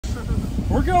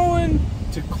We're going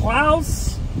to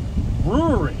Klaus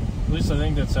Brewery. At least I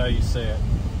think that's how you say it.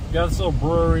 We got this little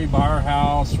brewery by our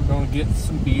house. We're going to get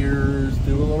some beers,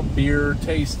 do a little beer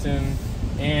tasting.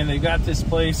 And they got this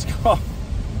place called,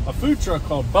 a food truck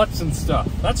called Butts and Stuff.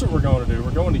 That's what we're going to do.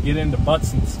 We're going to get into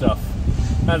butts and stuff.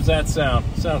 How does that sound?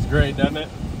 Sounds great, doesn't it?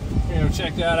 We're going to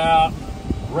check that out.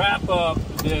 Wrap up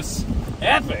this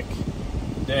epic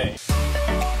day.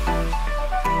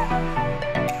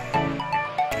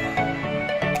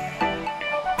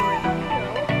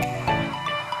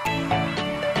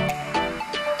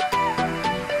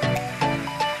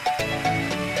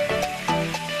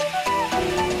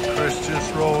 Chris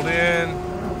just rolled in.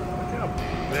 Look how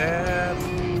bad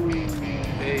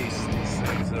pace these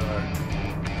things are.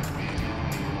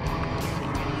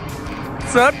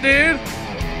 What's up, dude?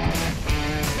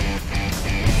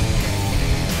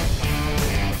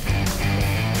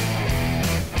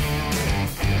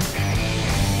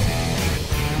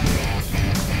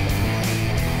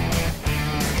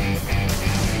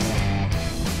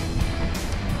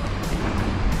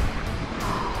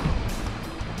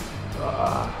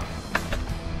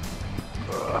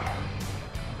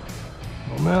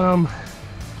 Momentum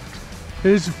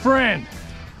is your friend.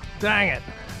 Dang it.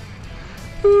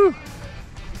 Woo.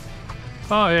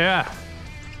 Oh yeah.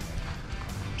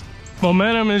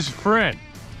 Momentum is your friend.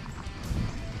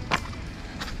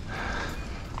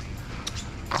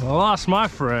 I lost my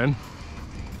friend.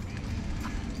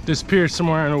 Disappeared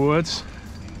somewhere in the woods.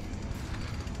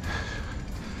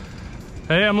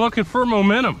 Hey, I'm looking for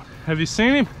momentum. Have you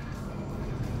seen him?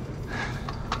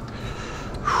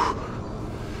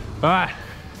 All right.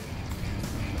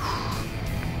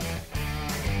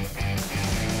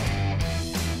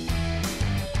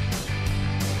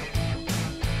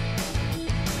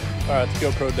 All right, the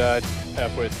GoPro died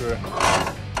halfway through.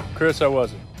 Chris, I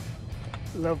wasn't.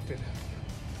 Loved it.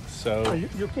 So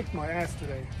you kicked my ass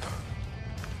today.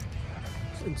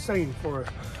 It's insane for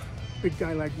a big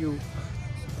guy like you.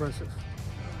 It's impressive.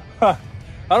 I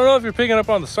don't know if you're picking up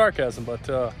on the sarcasm,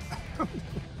 but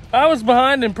I was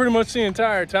behind him pretty much the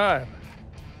entire time.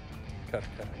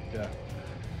 Yeah.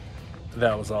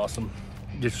 That was awesome.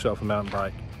 Get yourself a mountain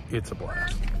bike. It's a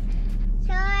blast.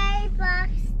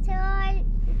 Toolbox, tool.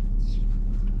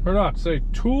 Murdoch, say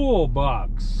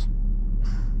toolbox.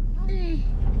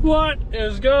 What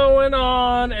is going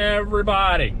on,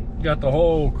 everybody? Got the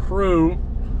whole crew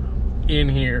in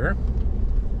here.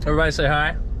 Everybody say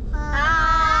hi.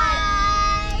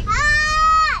 Hi.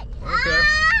 Hi. Okay.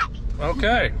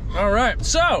 Okay. All right.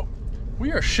 So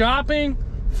we are shopping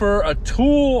for a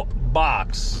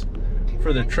toolbox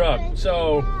for the truck.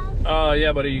 So,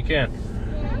 yeah, buddy, you can.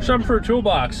 Shopping for a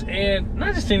toolbox, and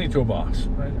not just any toolbox.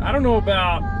 Right? I don't know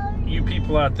about you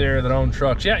people out there that own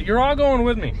trucks. Yeah, you're all going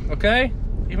with me, okay?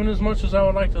 Even as much as I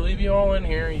would like to leave you all in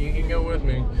here, you can go with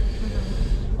me. You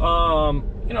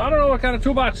know, I don't know what kind of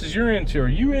toolboxes you're into. Are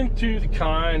you into the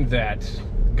kind that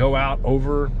go out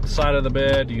over the side of the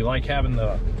bed? Do you like having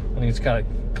the, I think it's kind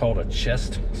of called a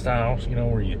chest style, you know,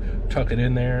 where you tuck it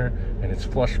in there and it's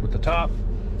flush with the top?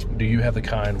 Do you have the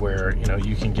kind where, you know,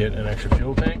 you can get an extra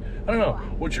fuel tank? I don't know.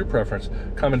 What's your preference?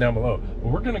 Comment down below.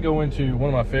 Well, we're going to go into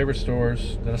one of my favorite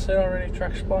stores. Did I say it already?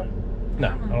 Tractor Supply? No,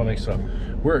 I don't think so.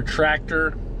 We're at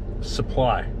Tractor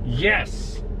Supply.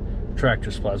 Yes!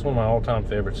 Tractor Supply is one of my all-time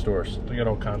favorite stores. They got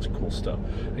all kinds of cool stuff.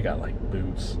 They got like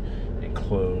boots and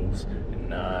clothes and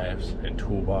knives and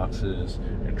toolboxes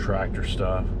and tractor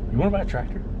stuff. You want to buy a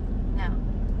tractor? No.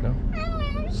 No?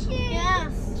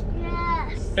 Yes.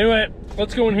 Yes. Anyway,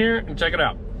 let's go in here and check it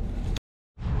out.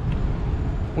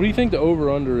 What do you think the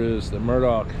over-under is that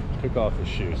Murdoch took off his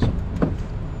shoes?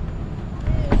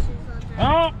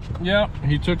 Oh, yeah,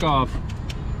 he took off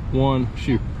one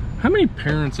shoe. How many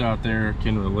parents out there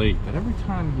can relate that every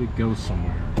time you go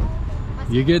somewhere,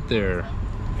 you get there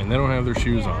and they don't have their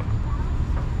shoes on?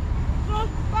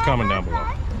 Comment down below.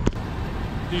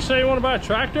 Do you say you want to buy a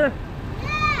tractor?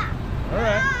 Yeah. All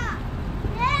right.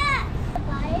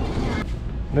 Yeah.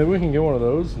 Maybe we can get one of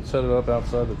those and set it up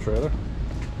outside the trailer.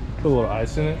 Put a little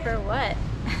ice in it. For what?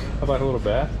 How about a little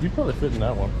bath? You'd probably fit in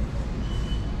that one.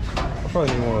 I'll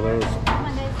probably need one of those.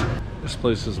 This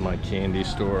place is my candy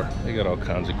store. They got all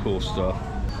kinds of cool stuff.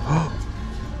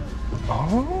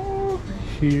 Oh,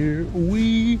 here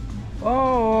we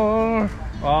are.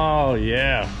 Oh,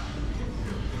 yeah.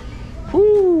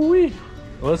 Whoo-wee.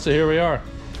 Well, let's see, here we are.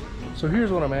 So here's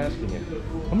what I'm asking you.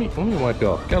 Let me wipe you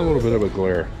off. Got a little bit of a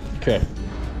glare. Okay.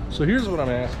 So here's what I'm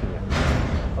asking you.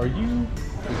 Are you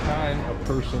the kind of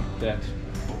person that,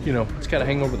 you know, it's got to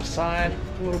hang over the side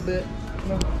a little bit? You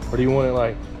know? Or do you want it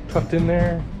like tucked in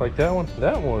there like that one?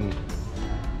 That one,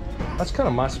 that's kind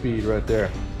of my speed right there.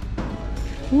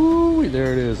 Ooh,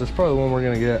 there it is. That's probably the one we're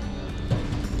gonna get.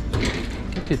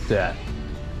 Look at that.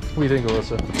 What do you think,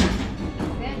 Alyssa?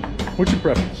 Good. What's your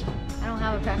preference? I don't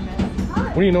have a preference.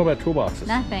 What do you know about toolboxes?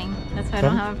 Nothing. That's why I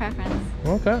don't have a preference.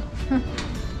 Okay.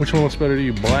 Which one looks better to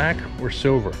you, black or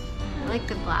silver? I like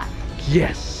the black.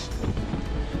 Yes.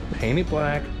 Paint it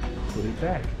black, put it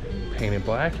back. Paint it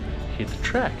black, hit the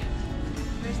track.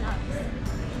 Where's Ox?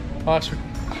 Oxford.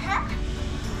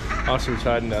 Oxford's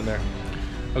hiding down there.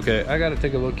 Okay, I gotta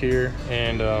take a look here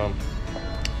and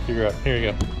figure out. Here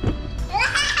you go.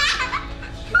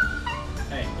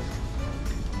 Hey,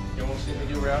 you want to see me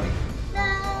do rowdy?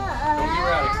 Don't get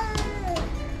rowdy.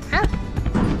 I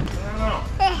don't know.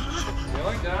 You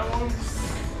like that one?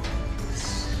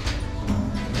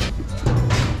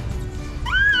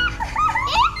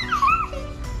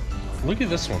 Look at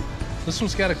this one. This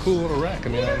one's got a cool little rack. I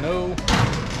mean, I know.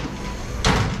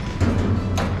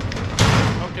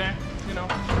 Okay, you know.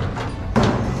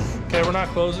 Okay, we're not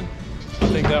closing. I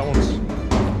think that one's.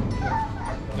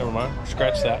 Never mind.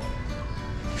 Scratch that.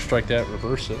 Strike that.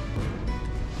 Reverse it.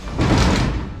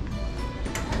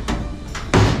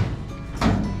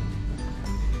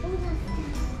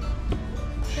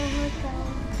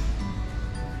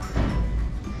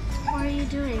 What are you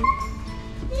doing?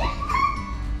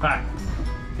 Hi.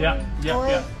 Yeah.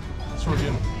 That's what we're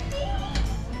doing.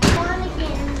 I want to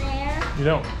get in there. You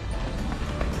don't.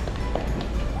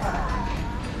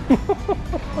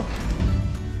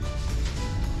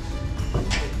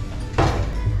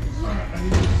 Alright, I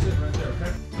need you to sit right there,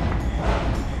 okay?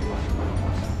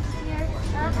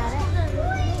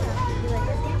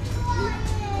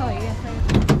 Oh, you're gonna play.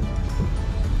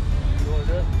 You want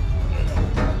to do it?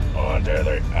 Oh, there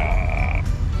they are.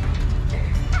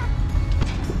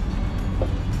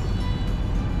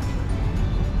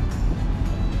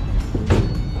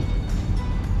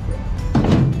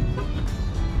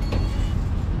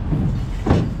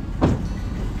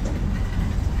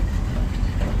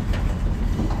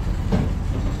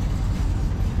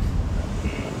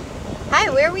 Hi,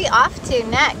 where are we off to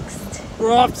next?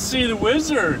 We're off to see the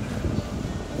wizard.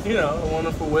 You know, the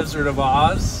wonderful Wizard of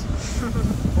Oz.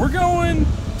 We're going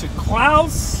to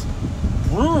Klaus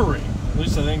Brewery. At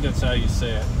least I think that's how you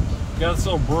say it. Got this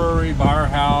little brewery, bar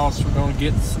house. We're going to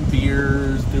get some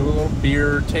beers, do a little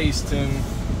beer tasting.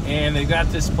 And they got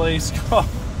this place called,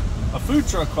 a food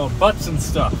truck called Butts and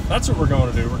Stuff. That's what we're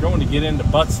going to do. We're going to get into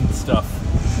butts and stuff.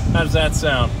 How does that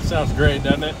sound? Sounds great,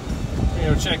 doesn't it? You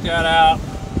know, check that out.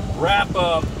 Wrap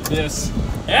up this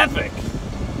epic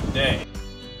day.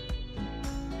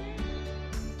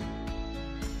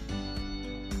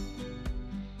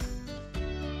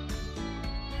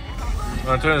 All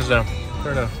right, turn this down.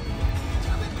 Turn it down.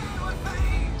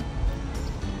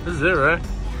 This is it, right?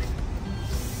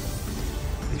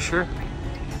 You sure?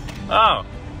 Oh,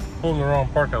 holding the wrong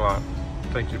parking lot.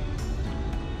 Thank you.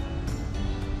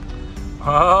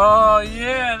 Oh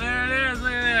yeah, there it is.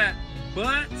 Look at that.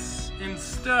 Butts and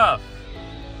Stuff.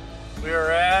 We are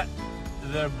at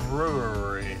the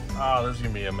brewery. Oh, this is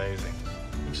gonna be amazing.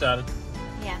 You excited?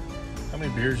 Yeah, How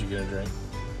many beers you gonna drink?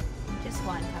 just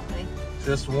one probably.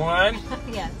 Just one?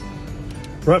 Yeah.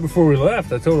 Right before we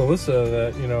left, I told Alyssa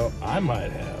that, you know, I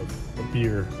might have a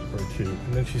beer or two.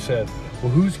 And then she said,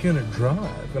 well, who's gonna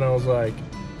drive? And I was like,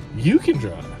 you can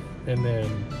drive. And then,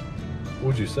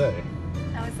 what'd you say?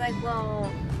 I was like,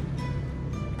 well,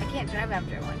 I can't drive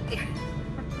after one beer.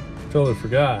 Totally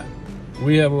forgot.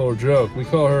 We have a little joke. We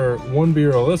call her One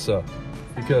Beer Alyssa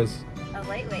because A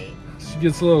lightweight. she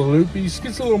gets a little loopy. She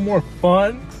gets a little more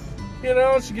fun. You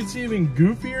know, she gets even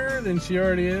goofier than she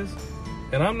already is.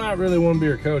 And I'm not really one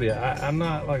beer Cody. I'm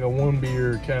not like a one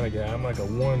beer kind of guy. I'm like a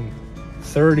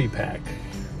 130 pack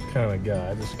kind of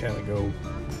guy. I just kind of go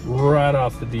right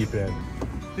off the deep end.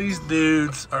 These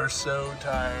dudes are so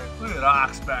tired. Look at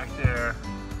Ox back there.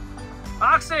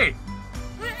 Oxy!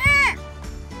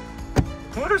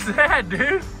 What is that,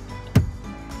 dude?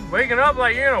 Waking up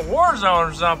like you're in a war zone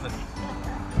or something.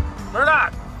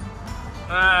 Murdoch!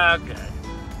 Okay.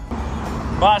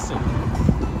 Bossy,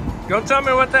 go tell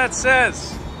me what that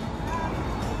says.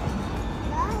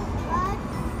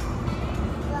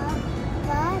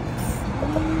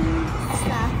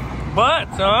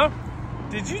 Butts, huh?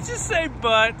 Did you just say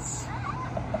butts?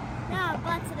 No,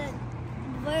 butts is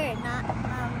a word, not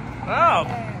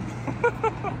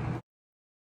Oh.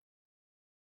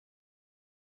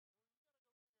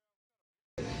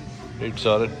 You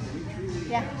excited?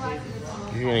 Yeah.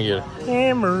 You're gonna get a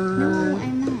hammer. No,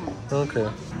 I'm not. Okay.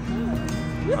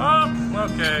 Oh,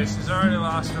 okay. She's already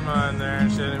lost her mind there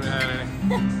and she hasn't even had any.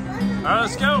 All right,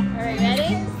 let's go. All right,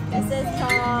 ready? This is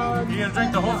called... You're gonna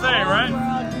drink the whole thing, right?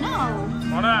 World.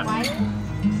 No. Why not? Wider?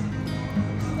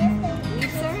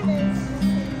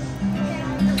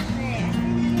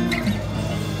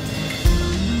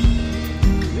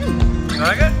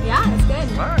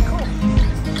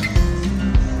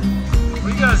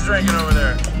 drinking over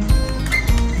there?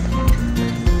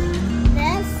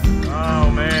 This. Oh,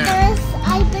 man. First,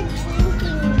 I've been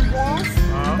drinking this.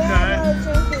 Okay. Then I was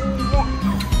drinking this.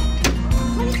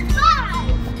 25!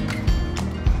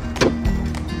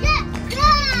 Yeah!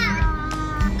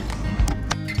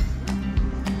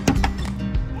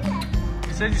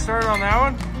 You said you started on that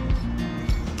one?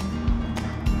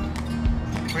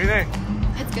 What do you think?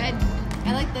 It's good.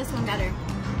 I like this one better.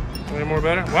 Any more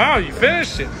better? Wow, you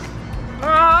finished it.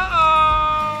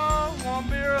 Uh-oh! One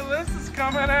beer list is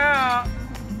coming out.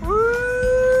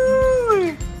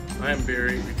 Woo! I am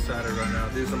very excited right now.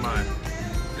 This is my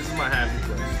happy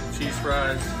place. Cheese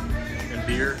fries and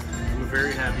beer. I'm a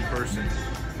very happy person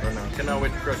right now. Cannot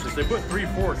wait to crush this. They put 3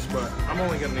 forks, but I'm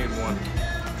only gonna need 1.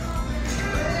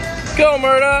 Go,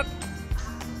 Murdoch!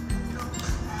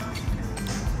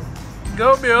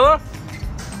 Go, Beulah!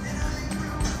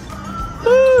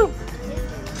 Woo!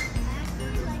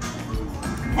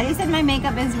 Teddy said my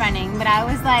makeup is running, but I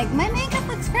was like, my makeup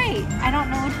looks great. I don't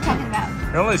know what you're talking about.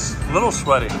 You're only a little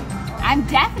sweaty. I'm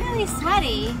definitely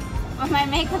sweaty, but my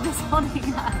makeup is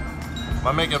holding up.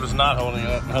 My makeup is not holding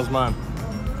up. How's mine?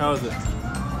 How is it?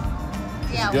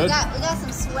 Yeah, we good? got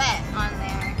some sweat on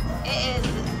there. It is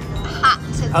hot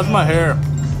today. How's my hair?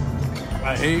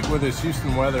 I hate what this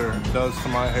Houston weather does to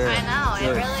my hair. I know, it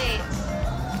Seriously. really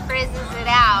frizzes it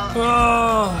out.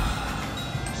 Oh.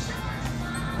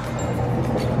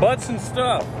 Butts and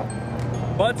stuff.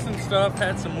 Butts and stuff.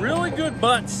 Had some really good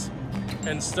butts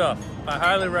and stuff. I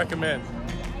highly recommend.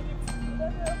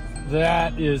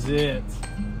 That is it.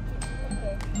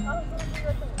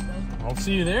 I'll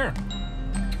see you there.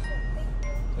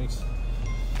 Thanks.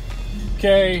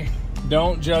 Okay,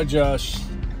 don't judge us.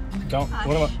 Don't.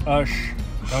 What am I? Ush.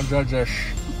 Don't judge us.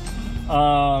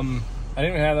 I didn't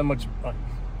even have that much.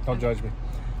 Don't judge me.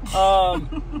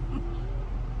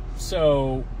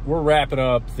 So we're wrapping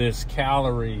up this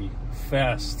calorie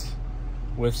fest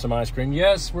with some ice cream.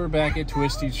 Yes, we're back at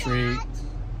Twisty Treat.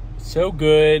 So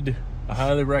good. I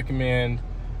highly recommend.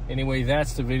 Anyway,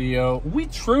 that's the video. We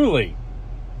truly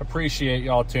appreciate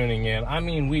y'all tuning in. I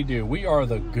mean, we do. We are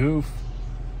the Goof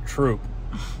Troop.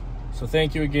 So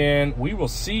thank you again. We will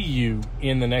see you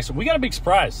in the next one. We got a big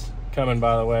surprise coming,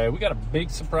 by the way. We got a big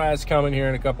surprise coming here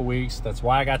in a couple weeks. That's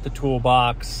why I got the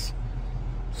toolbox.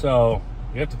 So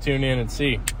you have to tune in and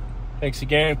see. Thanks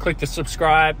again. Click the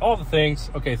subscribe, all the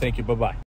things. Okay, thank you. Bye-bye.